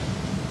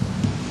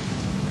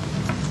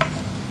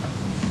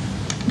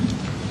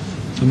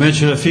I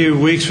mentioned a few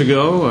weeks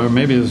ago, or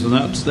maybe it was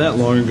not that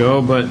long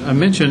ago, but I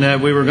mentioned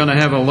that we were going to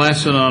have a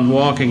lesson on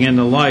walking in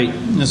the light.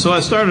 And so I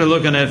started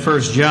looking at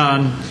 1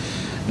 John,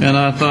 and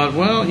I thought,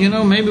 well,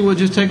 maybe we'll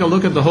just take a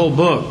look at the whole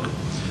book.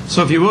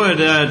 So if you would,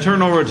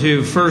 turn over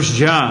to 1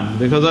 John,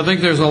 because I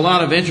think there's a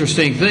lot of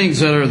interesting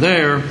things that are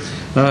there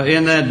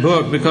in that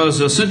book, because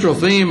the central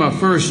theme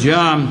of 1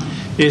 John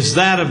is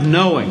that of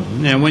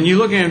knowing. And when you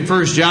look at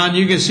 1 John,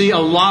 you can see a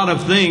lot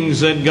of things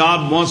that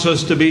God wants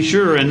us to be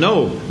sure and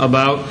know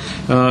about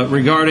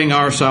regarding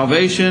our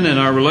salvation and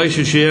our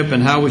relationship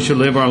and how we should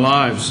live our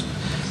lives.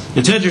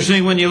 It's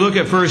interesting when you look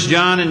at 1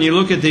 John and you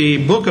look at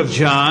the book of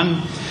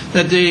John,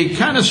 that they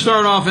kind of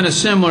start off in a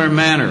similar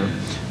manner,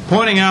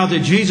 pointing out that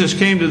Jesus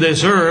came to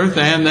this earth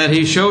and that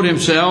He showed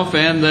Himself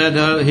and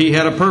that He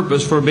had a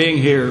purpose for being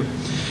here.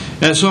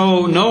 And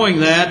so knowing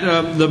that,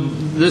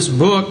 this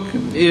book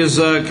is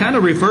kind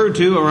of referred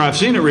to, or I've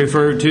seen it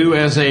referred to,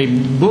 as a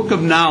book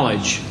of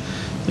knowledge.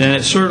 And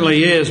it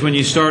certainly is when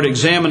you start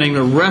examining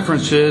the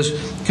references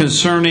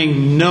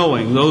concerning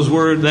knowing,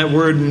 that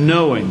word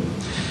knowing.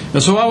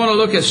 And so I want to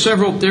look at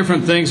several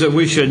different things that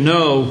we should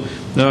know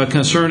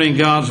concerning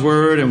God's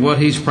Word and what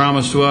He's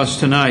promised to us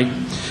tonight.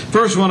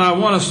 First one I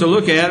want us to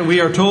look at,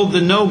 we are told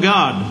to know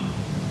God.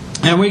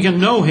 And we can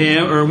know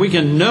Him, or we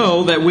can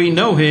know that we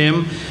know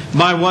Him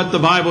by what the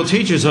Bible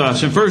teaches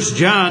us. In 1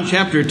 John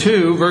chapter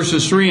 2,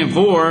 verses 3 and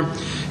 4,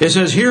 it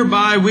says,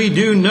 "Hereby we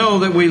do know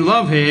that we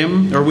love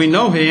Him, or we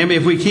know Him,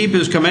 if we keep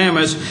His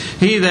commandments.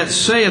 He that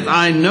saith,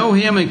 I know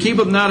Him, and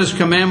keepeth not His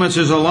commandments,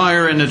 is a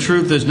liar, and the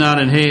truth is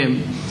not in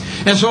him."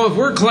 And so if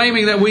we're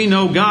claiming that we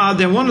know God,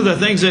 then one of the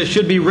things that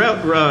should be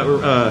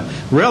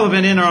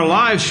relevant in our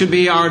lives should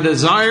be our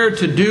desire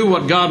to do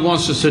what God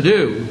wants us to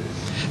do.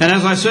 And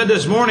as I said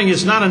this morning,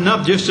 it's not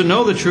enough just to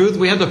know the truth.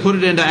 We have to put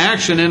it into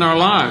action in our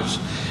lives.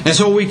 And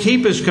so we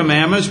keep His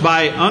commandments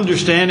by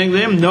understanding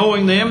them,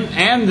 knowing them,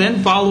 and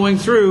then following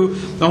through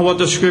on what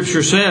the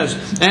Scripture says.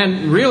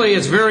 And really,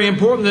 it's very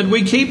important that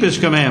we keep His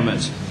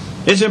commandments.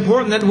 It's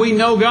important that we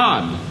know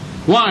God.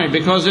 Why?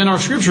 Because in our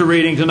Scripture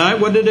reading tonight,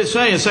 what did it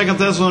say in 2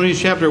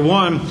 Thessalonians chapter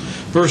 1,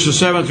 verses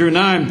 7 through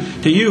 9?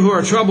 "To you who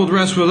are troubled,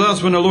 rest with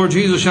us when the Lord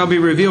Jesus shall be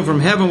revealed from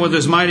heaven with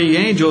His mighty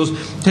angels,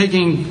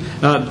 taking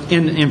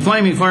in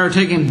flaming fire,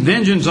 taking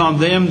vengeance on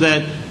them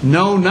that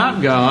know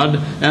not God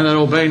and that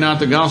obey not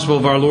the gospel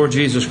of our Lord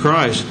Jesus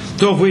Christ."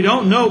 So if we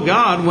don't know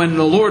God when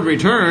the Lord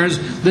returns,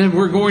 then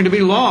we're going to be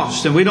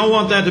lost. And we don't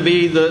want that to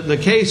be the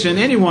case in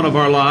any one of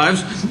our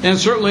lives. And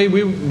certainly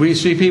we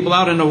see people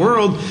out in the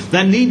world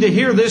that need to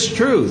hear this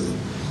truth,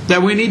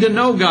 that we need to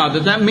know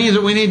God, that means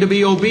that we need to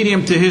be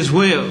obedient to His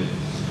will.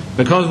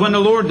 Because when the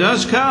Lord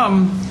does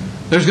come,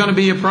 there's going to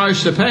be a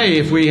price to pay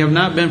if we have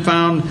not been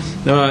found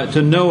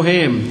to know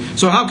Him.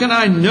 So how can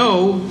I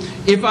know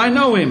if I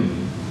know Him?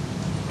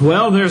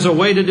 Well, there's a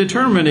way to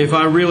determine if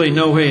I really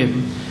know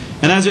Him.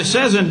 And as it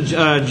says in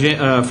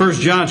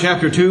 1 John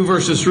chapter 2,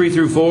 verses 3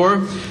 through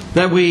 4,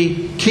 that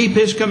we keep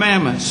His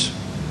commandments.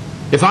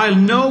 If I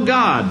know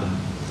God,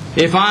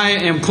 if I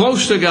am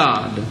close to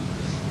God,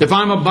 if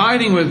I'm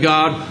abiding with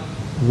God,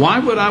 why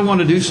would I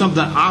want to do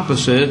something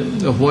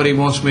opposite of what He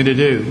wants me to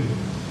do?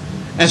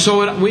 And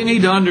so we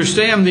need to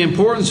understand the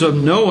importance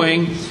of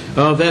knowing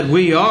that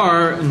we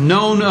are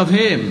known of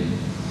Him.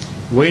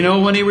 We know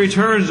when He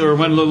returns, or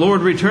when the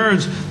Lord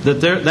returns,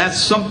 that's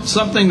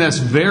something that's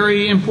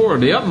very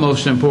important, the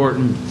utmost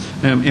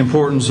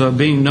importance of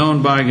being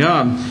known by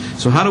God.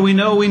 So how do we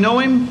know we know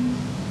Him?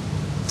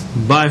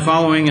 By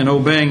following and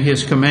obeying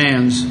His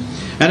commands.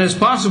 And it's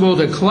possible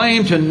to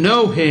claim to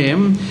know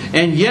Him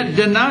and yet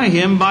deny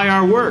Him by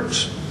our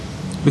works.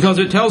 Because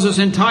it tells us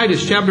in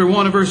Titus chapter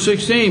 1 and verse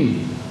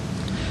 16,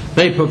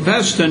 "They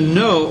profess to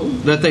know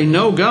that they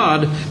know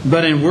God,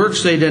 but in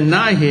works they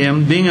deny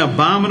Him, being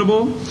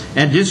abominable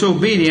and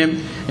disobedient,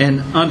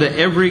 and unto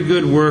every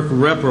good work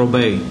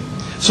reprobate."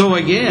 So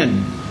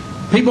again,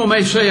 people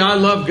may say, I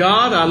love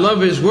God, I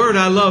love His Word,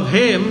 I love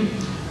Him,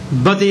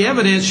 but the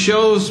evidence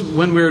shows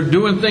when we're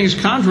doing things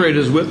contrary to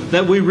His will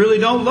that we really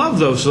don't love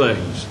those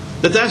things,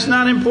 that's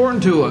not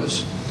important to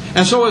us.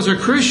 And so as a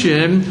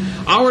Christian,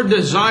 our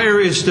desire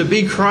is to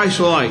be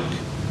Christ-like.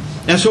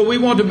 And so we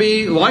want to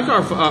be like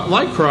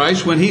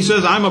Christ when He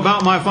says, I'm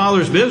about my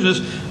Father's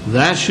business.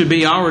 That should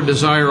be our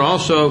desire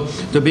also,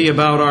 to be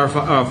about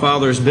our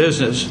Father's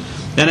business.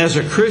 And as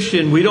a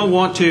Christian, we don't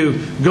want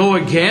to go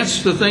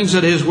against the things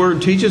that His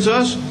Word teaches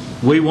us.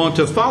 We want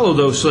to follow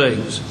those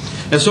things.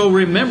 And so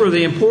remember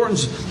the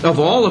importance of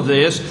all of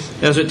this,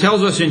 as it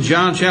tells us in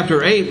John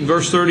chapter 8,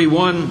 verse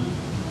 31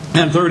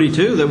 and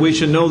 32, that we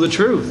should know the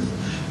truth.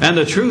 And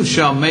the truth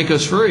shall make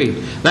us free.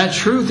 That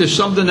truth is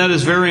something that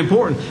is very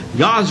important.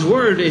 God's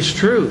Word is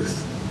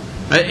truth.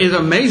 It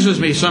amazes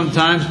me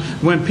sometimes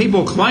when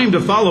people claim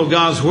to follow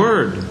God's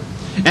Word.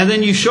 And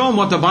then you show them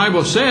what the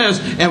Bible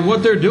says, and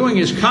what they're doing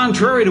is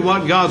contrary to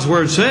what God's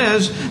Word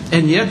says,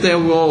 and yet they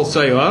will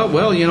say,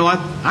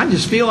 I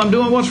just feel I'm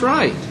doing what's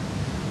right.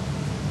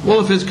 Well,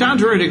 if it's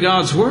contrary to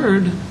God's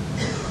Word,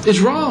 it's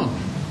wrong.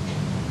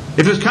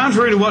 If it's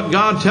contrary to what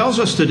God tells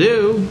us to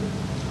do,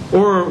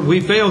 or we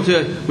fail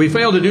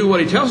to do what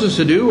He tells us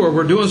to do, or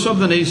we're doing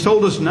something that He's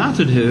told us not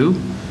to do,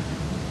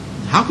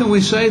 how can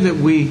we say that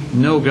we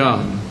know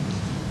God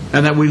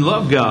and that we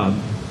love God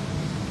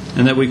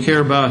and that we care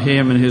about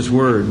Him and His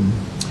Word?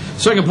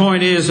 Second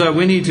point is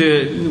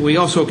we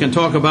also can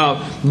talk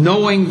about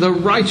knowing the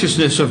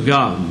righteousness of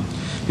God.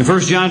 In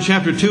 1 John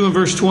chapter 2 and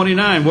verse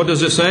 29, what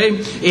does it say?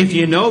 If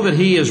ye know that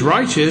He is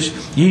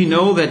righteous, ye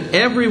know that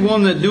every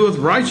one that doeth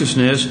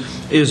righteousness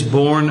is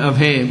born of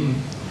Him.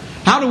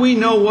 How do we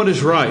know what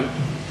is right?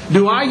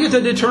 Do I get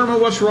to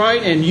determine what's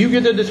right and you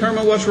get to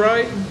determine what's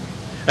right?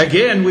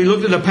 Again, we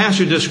looked at a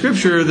passage of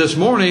Scripture this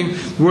morning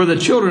where the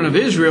children of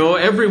Israel,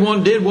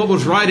 everyone did what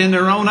was right in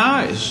their own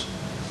eyes.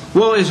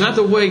 Well, is that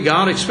the way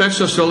God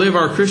expects us to live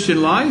our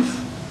Christian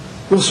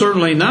life? Well,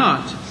 certainly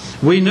not.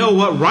 We know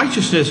what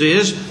righteousness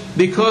is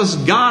because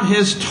God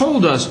has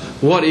told us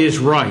what is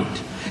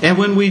right. And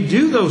when we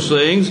do those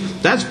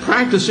things, that's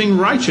practicing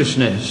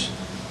righteousness.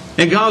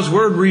 And God's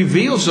Word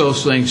reveals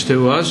those things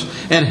to us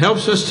and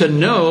helps us to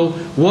know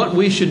what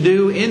we should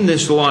do in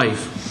this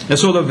life. And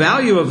so the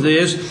value of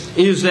this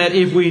is that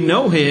if we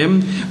know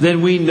Him,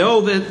 then we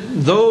know that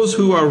those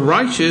who are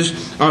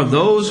righteous are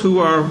those who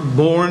are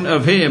born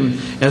of Him,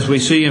 as we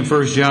see in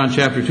 1 John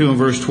chapter 2 and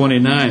verse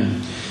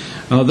 29.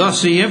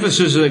 Thus the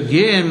emphasis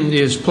again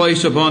is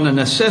placed upon the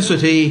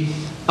necessity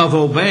of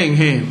obeying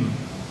Him.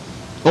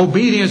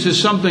 Obedience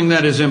is something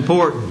that is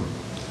important.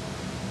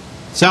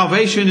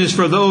 Salvation is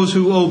for those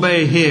who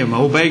obey Him,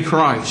 obey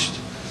Christ.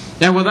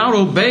 And without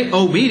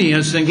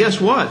obedience, then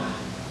guess what?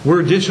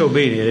 We're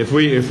disobedient. If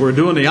we're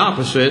doing the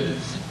opposite,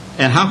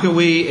 and how can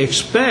we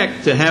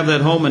expect to have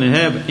that home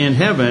in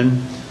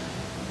heaven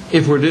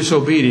if we're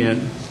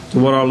disobedient to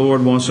what our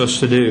Lord wants us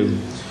to do?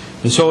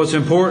 And so it's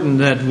important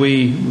that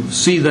we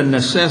see the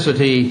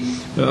necessity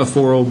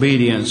for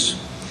obedience.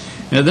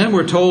 And then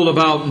we're told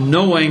about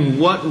knowing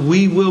what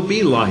we will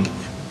be like.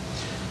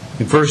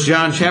 In 1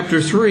 John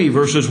chapter 3,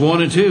 verses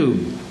 1 and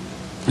 2,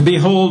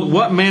 Behold,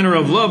 what manner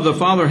of love the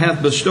Father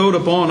hath bestowed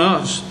upon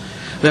us,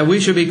 that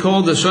we should be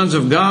called the sons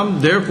of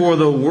God. Therefore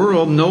the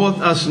world knoweth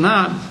us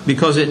not,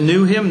 because it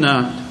knew Him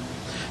not.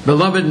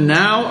 Beloved,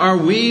 now are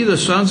we the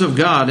sons of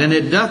God, and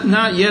it doth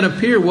not yet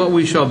appear what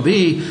we shall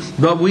be,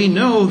 but we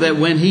know that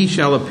when He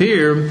shall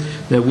appear,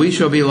 that we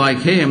shall be like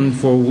Him,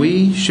 for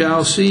we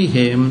shall see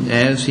Him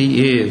as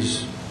He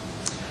is.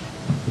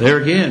 There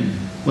again,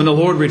 when the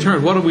Lord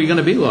returns, what are we going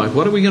to be like?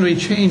 What are we going to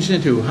be changed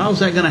into? How's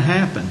that going to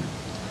happen?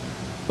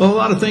 Well, a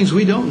lot of things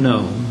we don't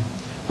know.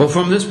 But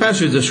from this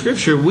passage of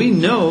Scripture, we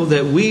know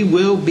that we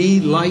will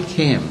be like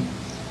Him.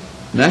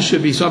 And that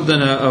should be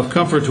something of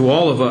comfort to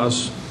all of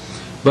us.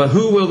 But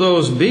who will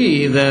those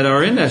be that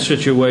are in that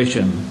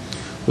situation?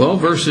 Well,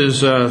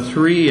 verses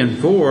 3 and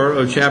 4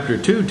 of chapter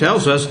 2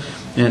 tells us,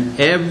 And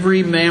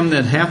every man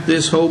that hath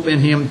this hope in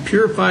Him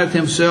purifieth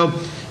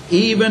himself,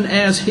 even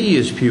as He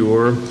is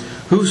pure.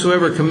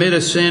 Whosoever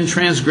committeth sin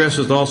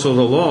transgresseth also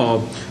the law,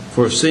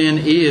 for sin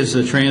is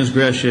the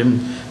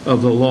transgression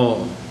of the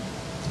law.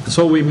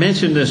 So we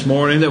mentioned this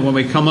morning that when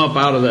we come up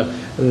out of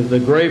the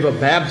grave of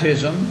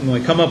baptism,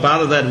 when we come up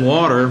out of that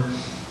water,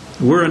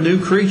 we're a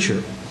new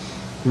creature.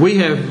 We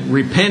have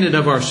repented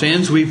of our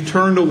sins. We've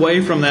turned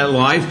away from that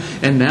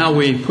life, and now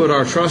we put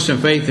our trust and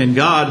faith in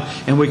God,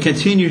 and we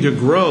continue to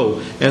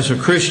grow as a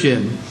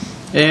Christian.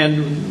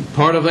 And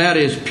part of that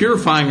is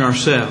purifying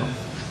ourselves.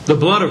 The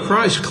blood of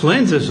Christ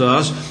cleanses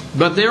us,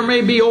 but there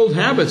may be old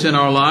habits in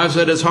our lives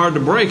that it's hard to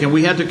break, and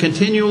we have to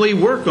continually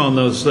work on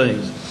those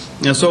things.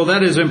 And so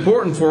that is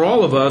important for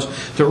all of us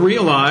to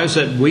realize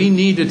that we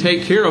need to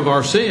take care of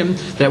our sin,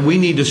 that we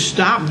need to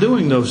stop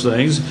doing those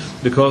things,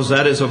 because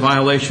that is a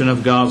violation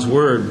of God's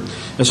Word.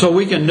 And so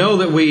we can know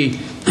that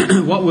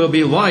what we'll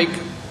be like,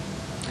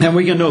 and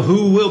we can know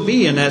who will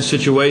be in that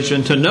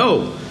situation to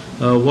know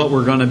what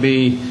we're going to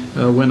be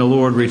when the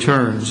Lord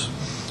returns.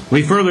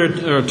 We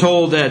further are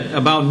told that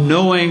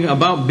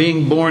about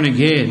being born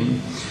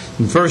again.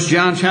 In 1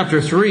 John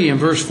chapter 3 and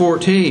verse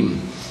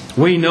 14,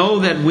 we know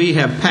that we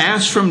have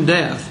passed from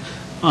death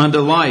unto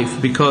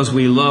life because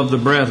we love the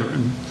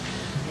brethren.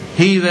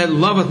 He that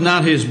loveth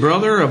not his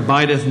brother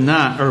abideth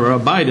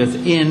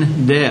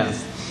in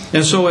death.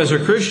 And so as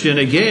a Christian,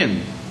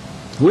 again,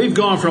 we've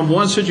gone from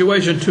one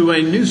situation to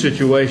a new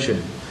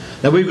situation.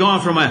 That we've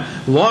gone from a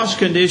lost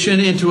condition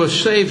into a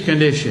saved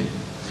condition.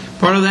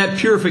 Part of that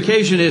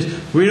purification is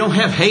we don't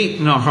have hate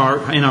in our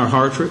hearts,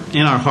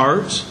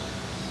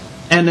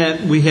 and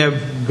that we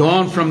have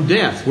gone from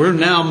death. We're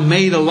now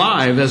made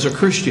alive as a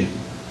Christian.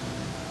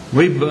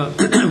 The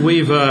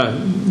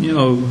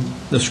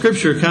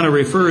Scripture kind of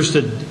refers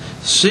to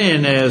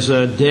sin as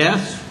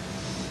death.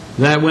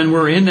 That when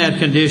we're in that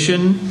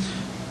condition,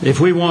 if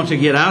we want to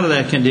get out of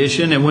that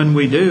condition, and when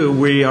we do,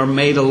 we are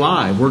made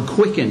alive. We're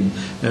quickened,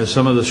 as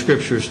some of the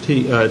Scriptures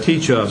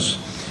teach us.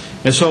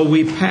 And so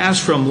we pass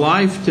from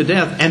life to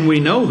death. And we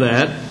know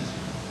that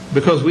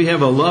because we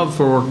have a love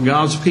for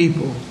God's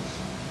people.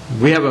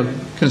 We have a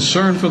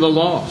concern for the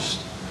lost.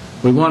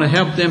 We want to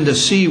help them to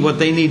see what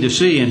they need to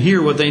see and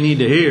hear what they need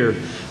to hear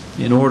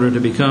in order to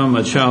become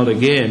a child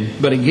again.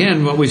 But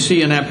again, what we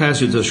see in that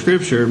passage of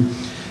Scripture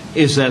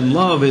is that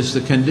love is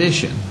the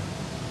condition.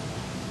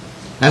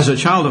 As a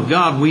child of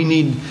God,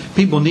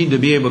 people need to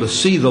be able to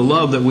see the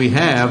love that we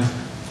have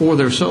for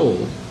their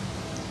soul.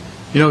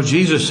 You know,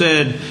 Jesus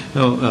said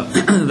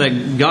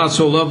that God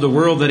so loved the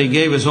world that He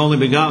gave His only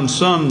begotten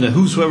Son, that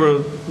whosoever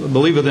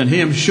believeth in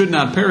Him should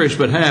not perish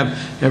but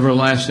have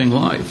everlasting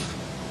life.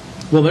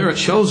 Well, there it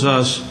shows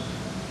us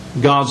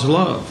God's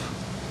love.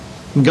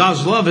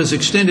 God's love is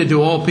extended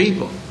to all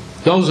people.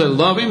 Those that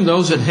love Him,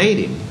 those that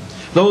hate Him,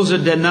 those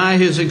that deny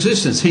His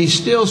existence. He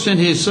still sent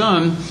His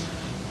Son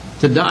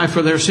to die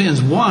for their sins.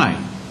 Why?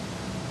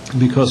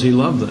 Because He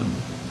loved them.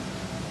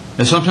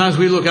 And sometimes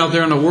we look out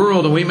there in the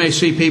world and we may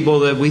see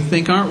people that we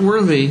think aren't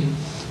worthy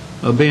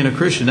of being a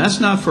Christian. That's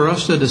not for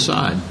us to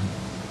decide.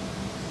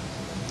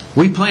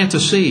 We plant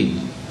the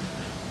seed.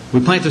 We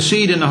plant the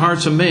seed in the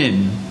hearts of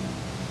men.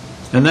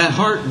 And that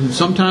heart,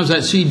 sometimes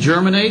that seed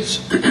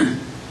germinates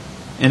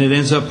and it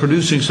ends up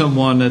producing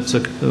someone that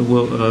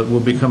will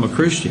become a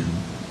Christian.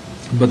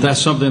 But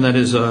that's something that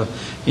is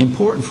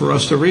important for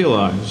us to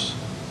realize.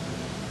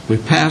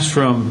 We've passed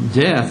from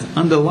death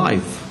unto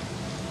life.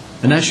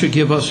 And that should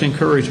give us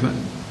encouragement.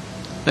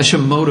 That should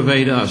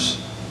motivate us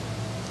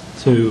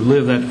to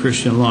live that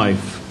Christian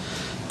life.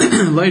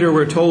 Later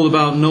we're told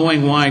about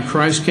knowing why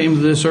Christ came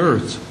to this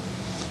earth.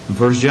 In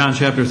 1 John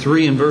chapter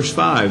 3 and verse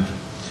 5.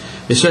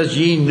 It says,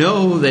 "Ye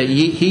know that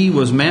He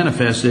was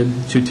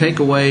manifested to take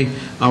away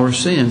our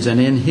sins, and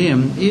in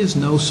Him is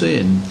no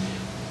sin."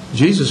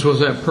 Jesus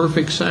was that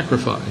perfect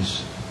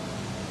sacrifice.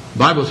 The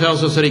Bible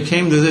tells us that He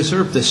came to this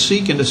earth to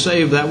seek and to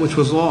save that which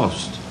was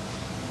lost.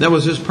 That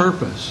was His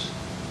purpose.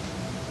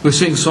 We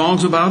sing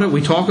songs about it,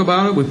 we talk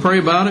about it, we pray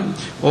about it.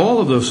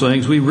 All of those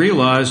things, we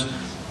realize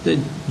that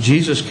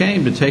Jesus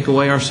came to take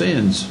away our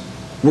sins.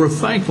 We're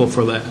thankful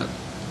for that.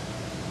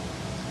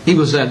 He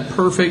was that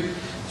perfect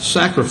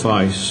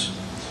sacrifice.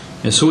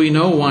 And so we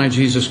know why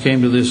Jesus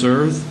came to this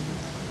earth,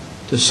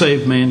 to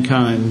save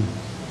mankind.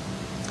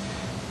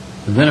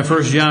 And then in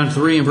 1 John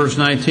 3 and verse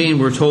 19,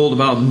 we're told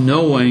about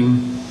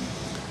knowing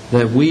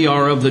that we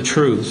are of the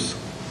truth.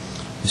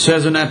 It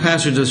says in that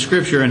passage of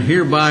Scripture, "And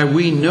hereby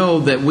we know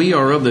that we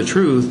are of the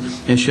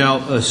truth, and shall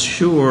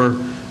assure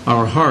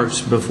our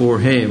hearts before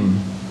Him."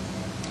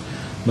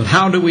 But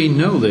how do we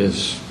know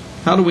this?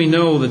 How do we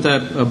know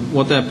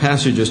what that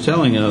passage is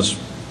telling us?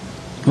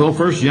 Well,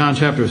 1 John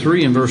chapter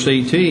 3 and verse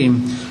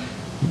 18,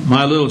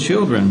 "My little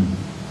children,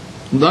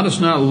 let us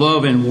not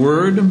love in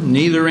word,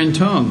 neither in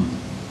tongue,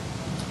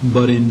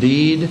 but in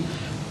deed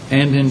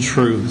and in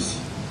truth."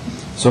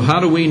 So how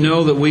do we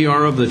know that we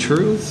are of the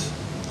truth?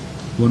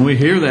 When we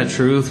hear that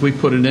truth, we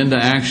put it into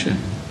action.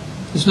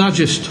 It's not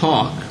just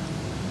talk.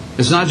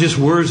 It's not just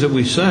words that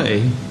we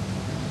say.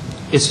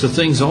 It's the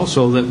things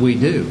also that we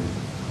do.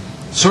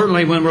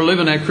 Certainly when we're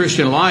living that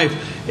Christian life,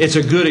 it's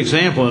a good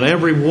example, and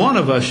every one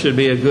of us should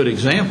be a good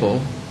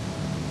example.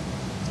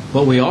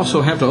 But we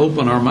also have to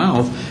open our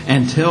mouth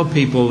and tell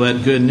people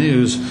that good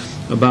news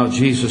about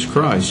Jesus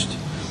Christ.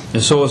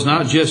 And so it's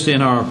not just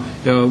in our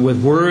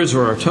with words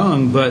or our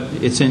tongue, but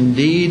it's in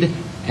deed.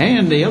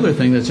 And the other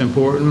thing that's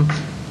important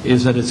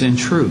is that it's in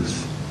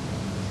truth.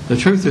 The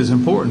truth is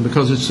important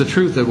because it's the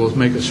truth that will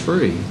make us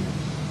free.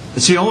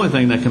 It's the only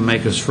thing that can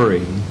make us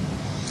free.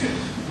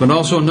 But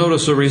also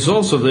notice the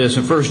results of this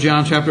in 1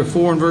 John chapter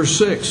 4 and verse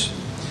 6.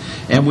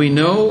 "And we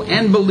know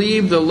and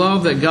believe the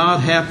love that God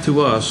hath to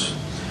us.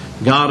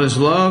 God is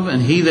love,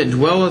 and he that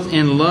dwelleth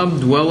in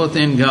love dwelleth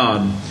in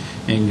God,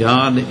 and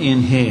God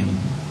in him."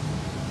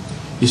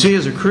 You see,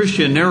 as a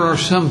Christian, there are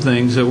some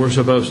things that we're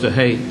supposed to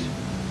hate.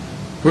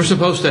 We're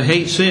supposed to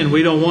hate sin.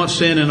 We don't want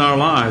sin in our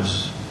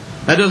lives.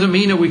 That doesn't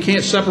mean that we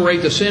can't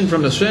separate the sin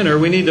from the sinner.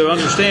 We need to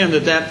understand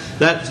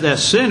that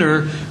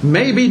sinner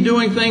may be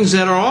doing things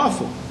that are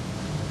awful.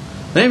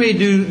 They may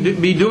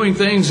be doing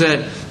things that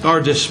are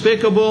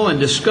despicable and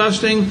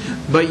disgusting,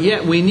 but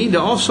yet we need to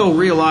also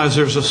realize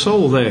there's a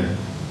soul there.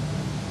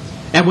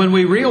 And when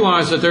we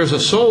realize that there's a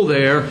soul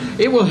there,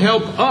 it will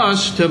help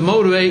us to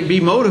be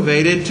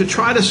motivated to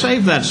try to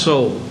save that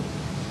soul.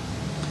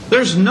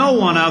 There's no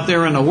one out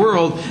there in the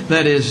world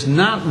that is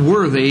not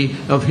worthy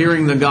of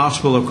hearing the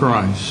gospel of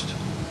Christ.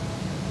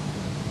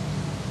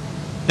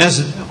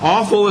 As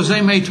awful as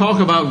they may talk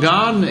about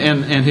God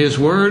and His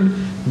Word,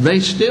 they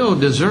still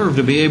deserve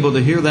to be able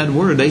to hear that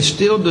Word. They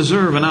still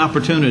deserve an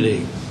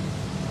opportunity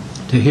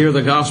to hear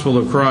the gospel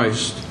of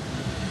Christ.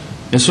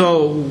 And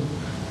so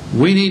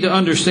we need to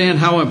understand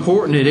how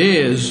important it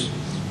is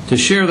to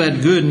share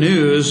that good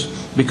news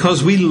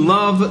because we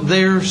love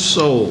their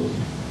soul.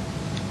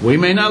 We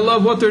may not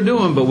love what they're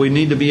doing, but we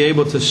need to be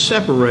able to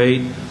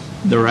separate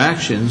their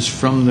actions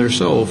from their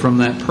soul, from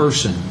that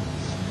person.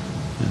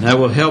 And that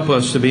will help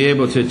us to be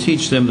able to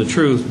teach them the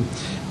truth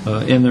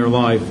in their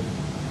life.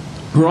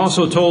 We're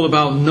also told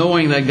about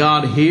knowing that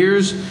God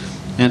hears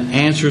and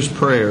answers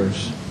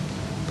prayers.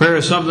 Prayer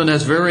is something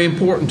that's very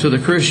important to the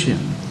Christian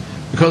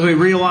because we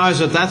realize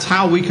that that's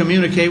how we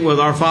communicate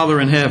with our Father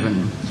in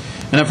heaven.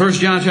 And in 1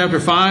 John chapter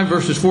 5,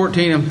 verses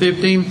 14 and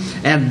 15,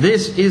 "And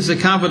this is the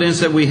confidence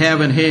that we have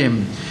in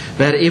Him,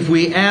 that if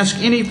we ask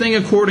anything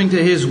according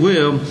to His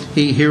will,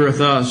 He heareth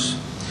us.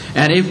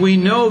 And if we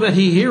know that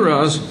He hears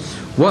us,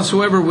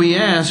 whatsoever we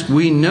ask,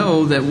 we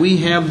know that we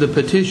have the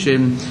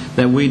petition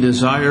that we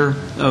desire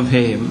of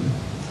Him.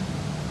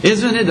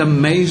 Isn't it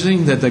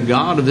amazing that the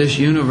God of this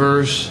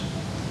universe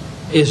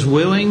is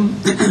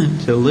willing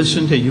to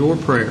listen to your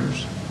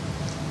prayers,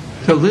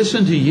 to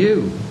listen to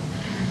you,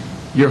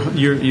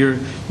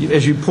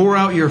 as you pour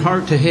out your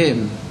heart to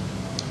Him,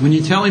 when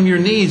you tell Him your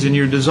needs and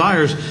your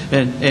desires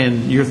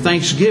and your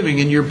thanksgiving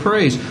and your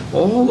praise?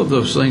 All of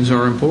those things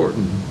are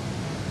important.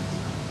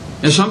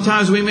 And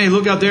sometimes we may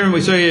look out there and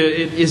we say,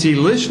 is He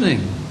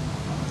listening?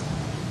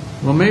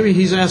 Well, maybe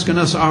He's asking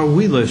us, are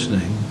we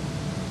listening?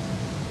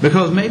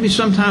 Because maybe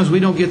sometimes we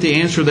don't get the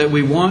answer that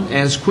we want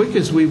as quick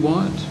as we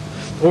want.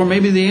 Or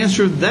maybe the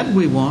answer that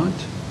we want,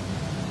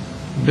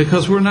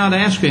 because we're not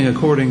asking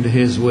according to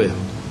His will.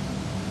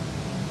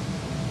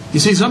 You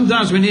see,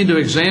 sometimes we need to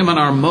examine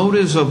our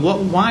motives of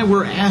why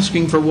we're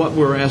asking for what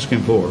we're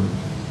asking for.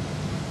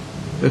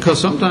 Because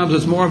sometimes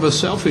it's more of a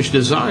selfish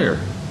desire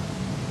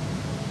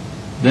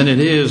than it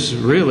is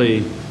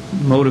really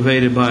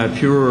motivated by a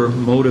pure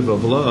motive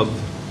of love.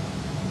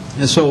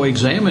 And so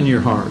examine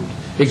your heart.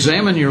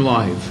 Examine your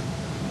life.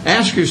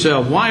 Ask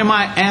yourself, why am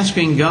I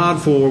asking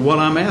God for what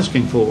I'm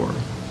asking for?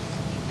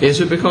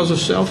 Is it because of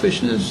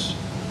selfishness?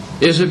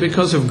 Is it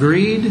because of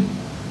greed?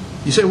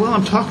 You say, well,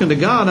 I'm talking to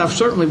God. I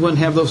certainly wouldn't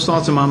have those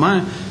thoughts in my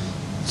mind.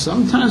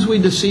 Sometimes we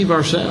deceive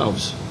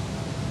ourselves.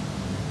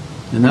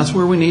 And that's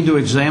where we need to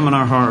examine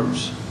our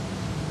hearts.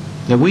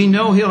 That we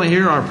know He'll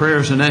hear our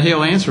prayers and that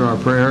He'll answer our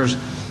prayers,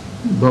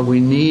 but we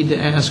need to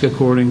ask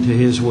according to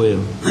His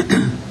will.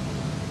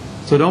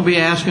 So don't be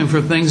asking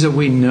for things that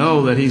we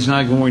know that He's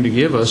not going to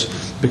give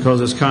us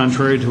because it's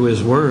contrary to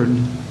His Word.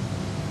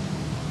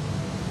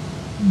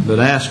 But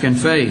ask in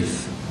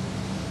faith,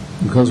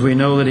 because we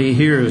know that He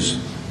hears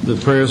the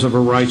prayers of a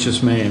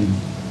righteous man.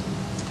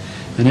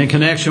 And in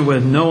connection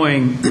with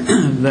knowing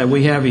that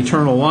we have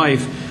eternal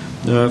life,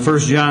 1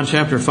 John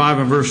chapter 5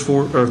 and verse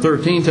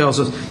 13 tells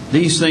us,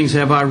 these things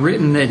have I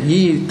written that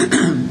ye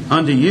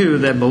unto you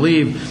that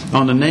believe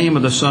on the name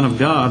of the Son of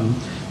God,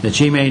 that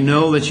ye may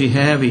know that ye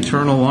have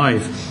eternal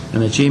life,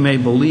 and that ye may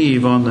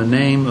believe on the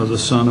name of the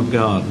Son of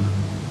God.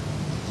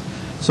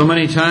 So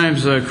many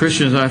times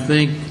Christians, I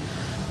think,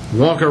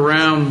 walk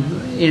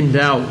around in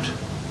doubt.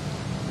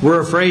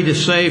 We're afraid to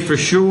say for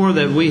sure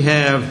that we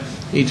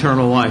have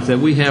eternal life, that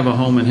we have a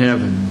home in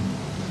heaven.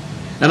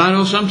 And I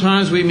know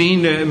sometimes we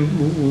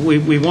mean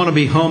we want to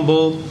be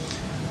humble,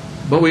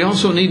 but we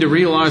also need to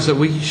realize that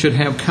we should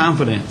have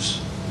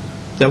confidence,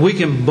 that we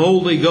can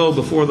boldly go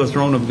before the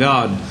throne of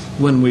God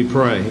when we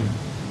pray.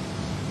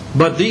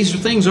 But these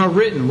things are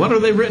written. What are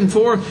they written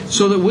for?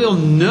 So that we'll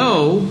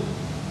know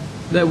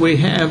that we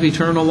have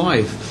eternal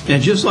life.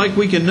 And just like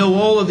we can know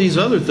all of these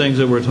other things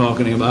that we're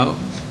talking about,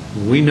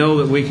 we know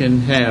that we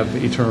can have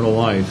eternal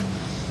life.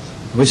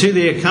 We see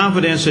the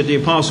confidence that the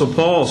Apostle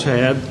Paul's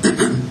had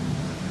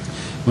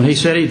when he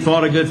said he'd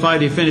fought a good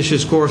fight, he finished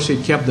his course,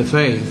 he'd kept the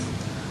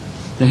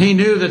faith. And he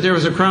knew that there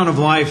was a crown of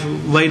life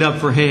laid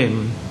up for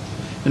him.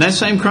 And that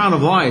same crown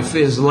of life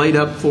is laid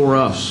up for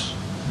us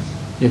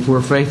if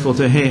we're faithful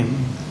to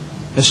Him.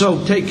 And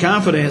so take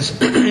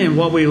confidence in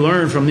what we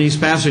learn from these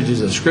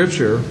passages of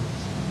Scripture,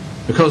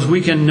 because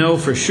we can know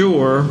for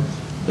sure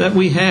that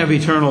we have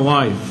eternal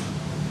life.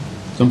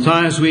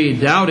 Sometimes we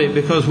doubt it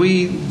because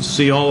we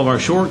see all of our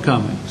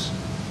shortcomings.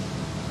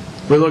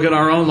 We look at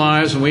our own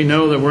lives and we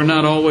know that we're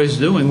not always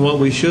doing what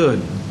we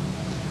should.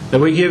 That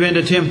we give in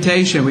to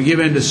temptation, we give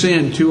in to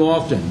sin too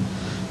often.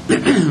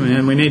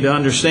 And we need to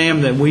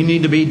understand that we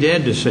need to be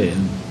dead to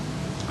sin.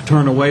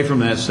 Turn away from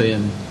that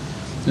sin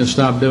and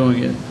stop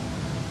doing it.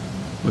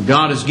 But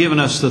God has given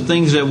us the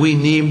things that we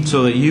need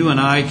so that you and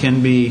I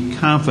can be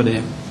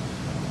confident.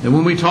 And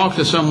when we talk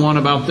to someone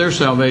about their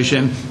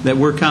salvation, that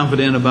we're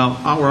confident about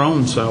our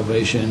own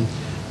salvation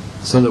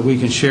so that we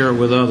can share it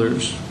with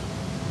others.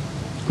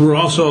 We're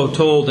also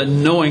told that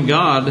knowing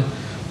God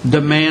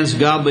demands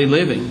godly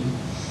living.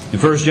 In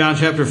 1 John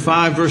chapter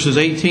 5 verses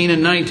 18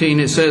 and 19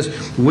 it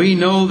says, we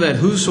know that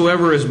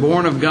whosoever is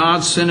born of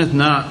God sinneth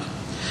not.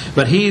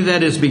 But he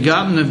that is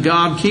begotten of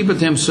God keepeth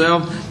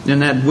himself,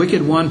 and that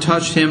wicked one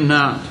touched him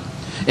not.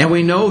 And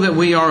we know that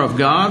we are of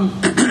God,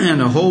 and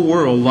the whole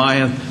world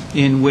lieth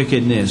in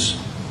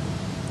wickedness.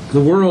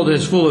 The world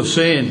is full of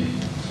sin.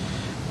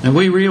 And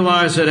we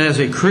realize that as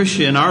a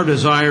Christian, our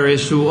desire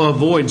is to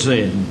avoid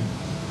sin.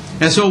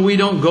 And so we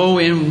don't go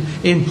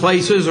in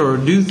places or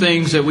do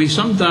things that we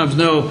sometimes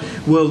know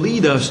will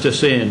lead us to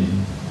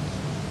sin.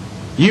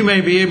 You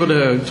may be able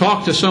to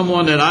talk to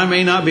someone that I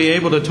may not be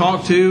able to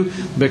talk to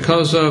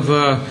because of,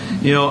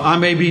 I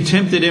may be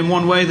tempted in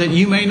one way that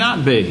you may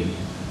not be.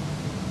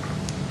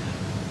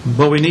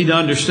 But we need to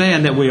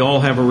understand that we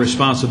all have a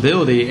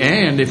responsibility,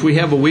 and if we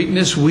have a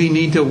weakness, we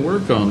need to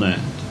work on that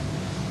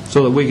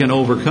so that we can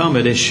overcome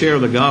it and share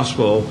the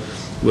gospel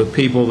with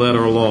people that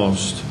are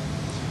lost.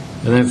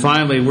 And then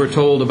finally, we're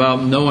told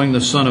about knowing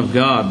the Son of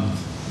God,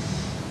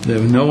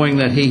 knowing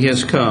that He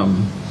has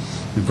come.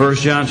 In 1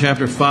 John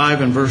chapter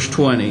 5 and verse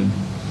 20,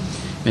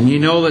 And ye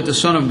know that the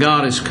Son of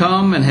God is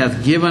come, and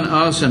hath given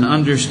us an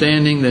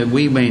understanding that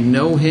we may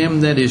know Him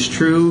that is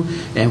true,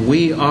 and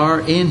we are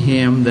in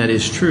Him that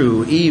is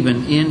true,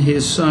 even in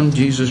His Son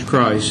Jesus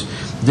Christ.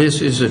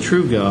 This is the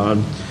true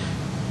God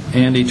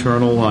and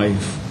eternal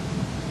life.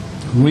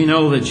 We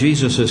know that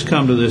Jesus has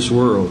come to this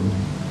world.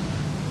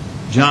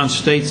 John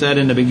states that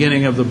in the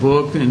beginning of the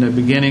book, in the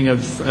beginning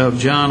of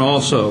John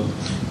also,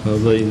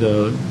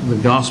 the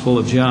Gospel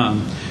of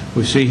John.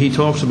 We see he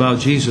talks about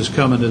Jesus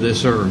coming to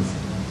this earth.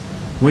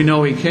 We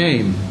know He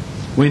came.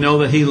 We know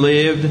that He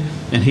lived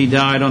and He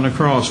died on the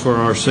cross for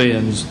our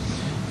sins.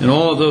 And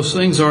all of those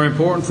things are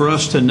important for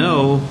us to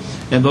know.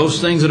 And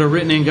those things that are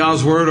written in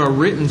God's Word are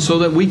written so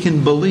that we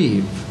can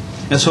believe.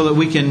 And so that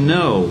we can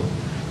know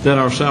that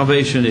our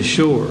salvation is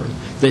sure.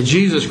 That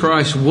Jesus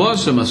Christ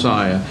was the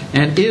Messiah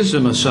and is the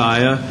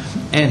Messiah.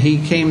 And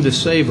He came to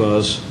save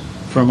us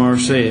from our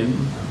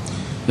sin.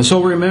 And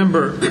so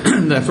remember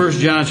that 1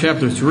 John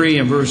chapter 3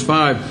 and verse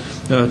 5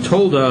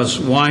 told us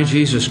why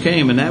Jesus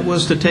came, and that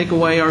was to take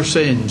away our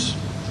sins.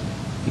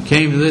 He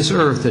came to this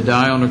earth to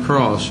die on the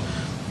cross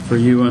for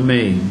you and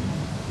me.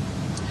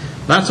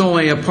 That's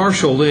only a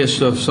partial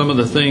list of some of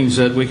the things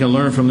that we can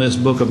learn from this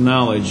book of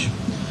knowledge.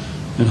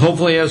 And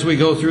hopefully as we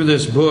go through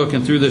this book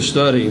and through this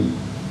study,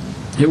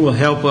 it will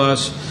help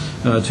us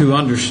to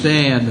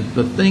understand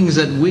the things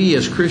that we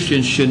as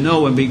Christians should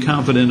know and be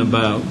confident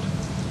about.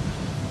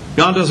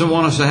 God doesn't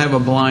want us to have a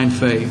blind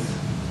faith.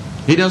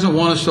 He doesn't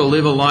want us to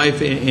live a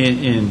life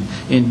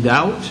in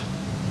doubt.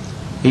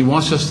 He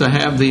wants us to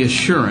have the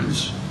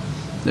assurance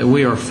that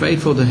we are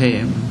faithful to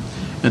Him.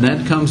 And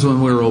that comes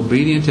when we're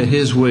obedient to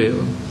His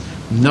will,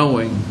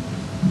 knowing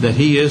that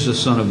He is the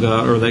Son of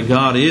God, or that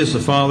God is the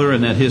Father,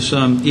 and that His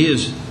Son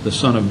is the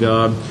Son of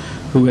God,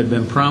 who had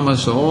been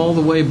promised all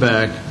the way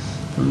back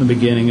from the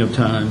beginning of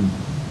time.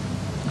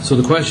 So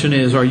the question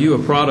is, are you a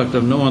product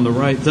of knowing the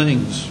right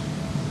things?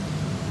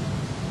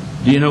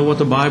 Do you know what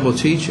the Bible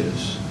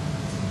teaches?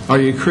 Are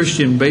you a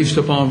Christian based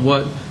upon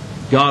what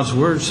God's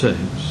Word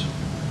says?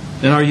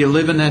 And are you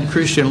living that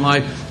Christian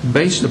life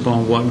based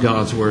upon what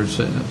God's Word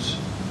says?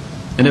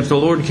 And if the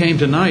Lord came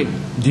tonight,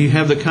 do you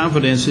have the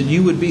confidence that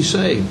you would be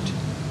saved?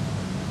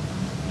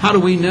 How do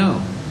we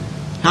know?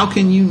 How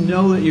can you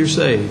know that you're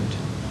saved?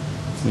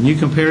 When you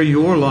compare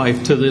your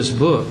life to this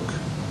book,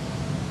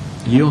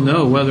 you'll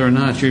know whether or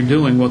not you're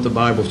doing what the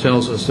Bible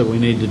tells us that we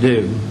need to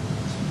do.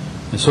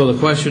 And so the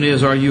question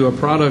is, are you a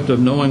product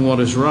of knowing what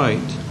is right?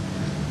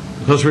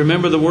 Because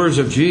remember the words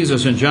of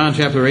Jesus in John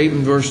chapter 8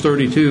 and verse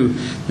 32,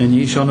 and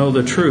ye shall know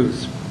the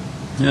truth,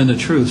 and the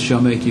truth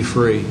shall make you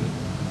free.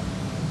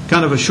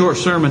 Kind of a short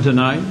sermon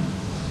tonight,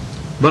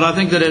 but I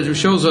think that it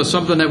shows us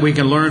something that we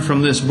can learn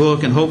from this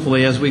book, and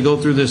hopefully as we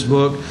go through this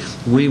book,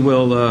 we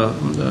will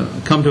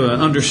come to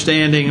an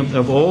understanding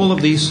of all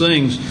of these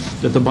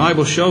things that the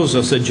Bible shows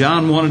us, that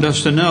John wanted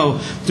us to know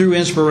through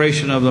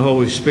inspiration of the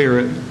Holy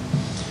Spirit.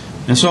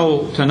 And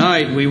so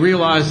tonight we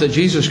realize that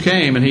Jesus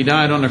came and He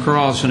died on the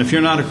cross. And if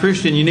you're not a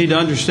Christian, you need to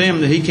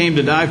understand that He came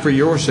to die for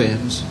your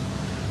sins,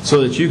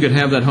 so that you could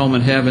have that home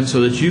in heaven,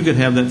 so that you could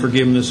have that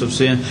forgiveness of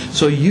sin,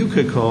 so you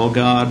could call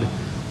God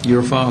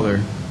your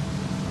Father.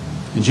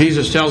 And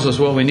Jesus tells us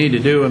what we need to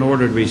do in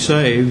order to be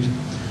saved.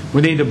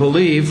 We need to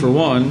believe, for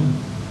one,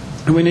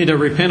 and we need to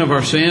repent of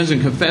our sins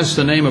and confess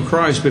the name of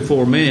Christ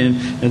before men,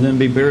 and then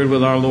be buried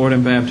with our Lord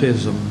in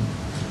baptism.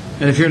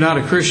 And if you're not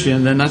a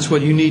Christian, then that's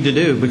what you need to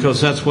do, because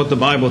that's what the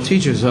Bible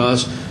teaches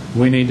us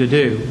we need to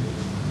do.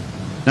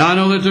 Now, I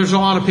know that there's a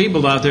lot of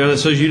people out there that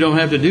says you don't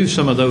have to do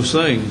some of those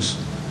things.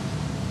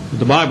 But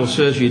the Bible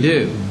says you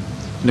do.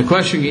 And the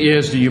question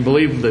is, do you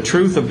believe the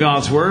truth of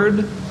God's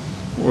Word,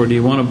 or do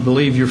you want to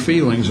believe your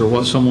feelings or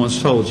what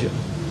someone's told you?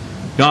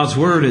 God's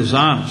Word is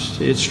honest.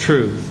 It's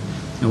truth.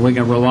 And we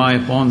can rely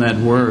upon that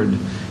Word,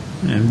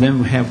 and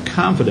then have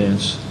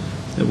confidence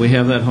that we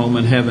have that home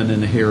in heaven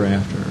in the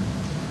hereafter.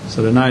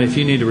 So tonight, if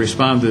you need to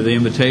respond to the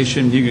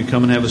invitation, you can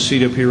come and have a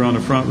seat up here on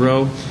the front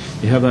row.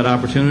 You have that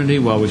opportunity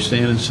while we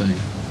stand and sing.